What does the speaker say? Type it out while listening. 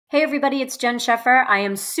Hey everybody, it's Jen Sheffer. I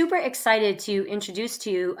am super excited to introduce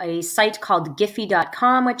to you a site called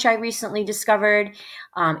GIPHY.com, which I recently discovered.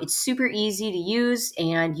 It's super easy to use,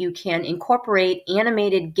 and you can incorporate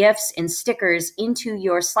animated GIFs and stickers into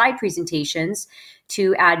your slide presentations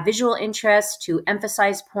to add visual interest, to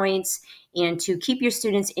emphasize points, and to keep your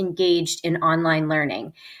students engaged in online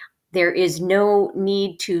learning. There is no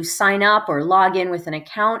need to sign up or log in with an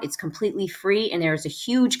account. It's completely free, and there's a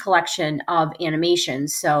huge collection of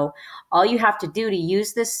animations. So all you have to do to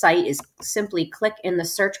use this site is simply click in the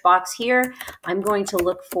search box here. I'm going to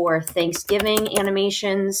look for Thanksgiving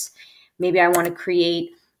animations. Maybe I want to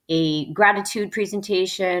create a gratitude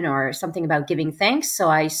presentation or something about giving thanks. So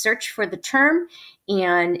I search for the term,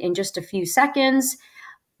 and in just a few seconds,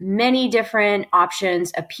 many different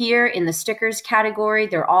options appear in the stickers category.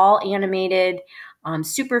 They're all animated,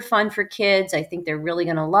 super fun for kids. I think they're really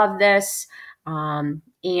going to love this. And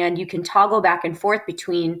you can toggle back and forth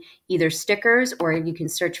between either stickers, or you can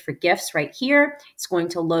search for GIFs right here. It's going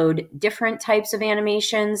to load different types of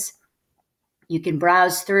animations. You can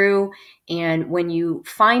browse through, and when you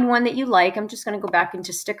find one that you like, I'm just going to go back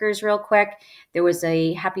into stickers real quick. There was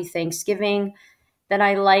a Happy Thanksgiving that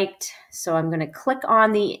I liked. So I'm going to click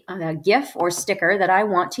on the GIF or sticker that I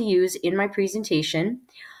want to use in my presentation.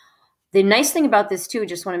 The nice thing about this too,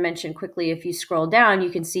 just want to mention quickly, if you scroll down, you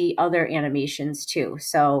can see other animations too.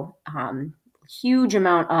 So huge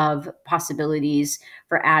amount of possibilities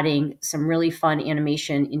for adding some really fun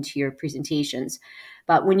animation into your presentations.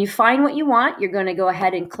 But when you find what you want, you're going to go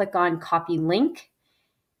ahead and click on Copy Link.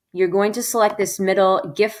 You're going to select this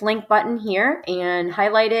middle GIF link button here and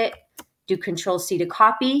highlight it. Do Control-C to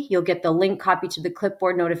copy. You'll get the link copied to the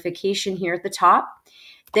clipboard notification here at the top.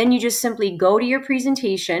 Then you just simply go to your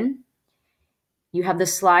presentation. You have the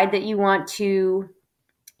slide that you want to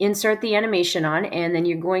insert the animation on, and then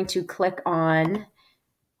you're going to click on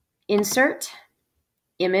Insert,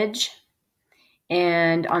 Image,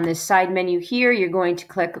 and on this side menu here, you're going to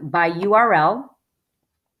click By URL.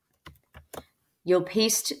 You'll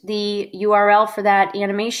paste the URL for that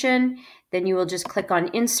animation. Then you will just click on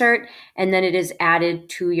Insert, and then it is added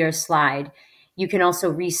to your slide. You can also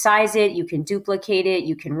resize it, you can duplicate it,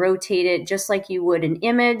 you can rotate it just like you would an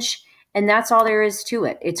image, and that's all there is to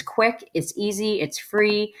it. It's quick, it's easy, it's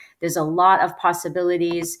free. There's a lot of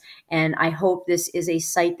possibilities, and I hope this is a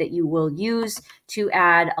site that you will use to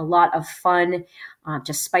add a lot of fun,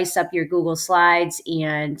 to spice up your Google Slides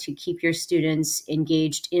and to keep your students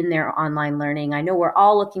engaged in their online learning. I know we're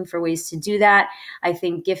all looking for ways to do that. I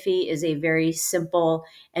think GIPHY is a very simple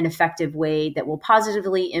and effective way that will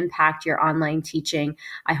positively impact your online teaching.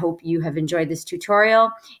 I hope you have enjoyed this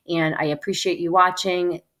tutorial, and I appreciate you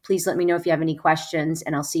watching. Please let me know if you have any questions,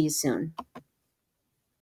 and I'll see you soon.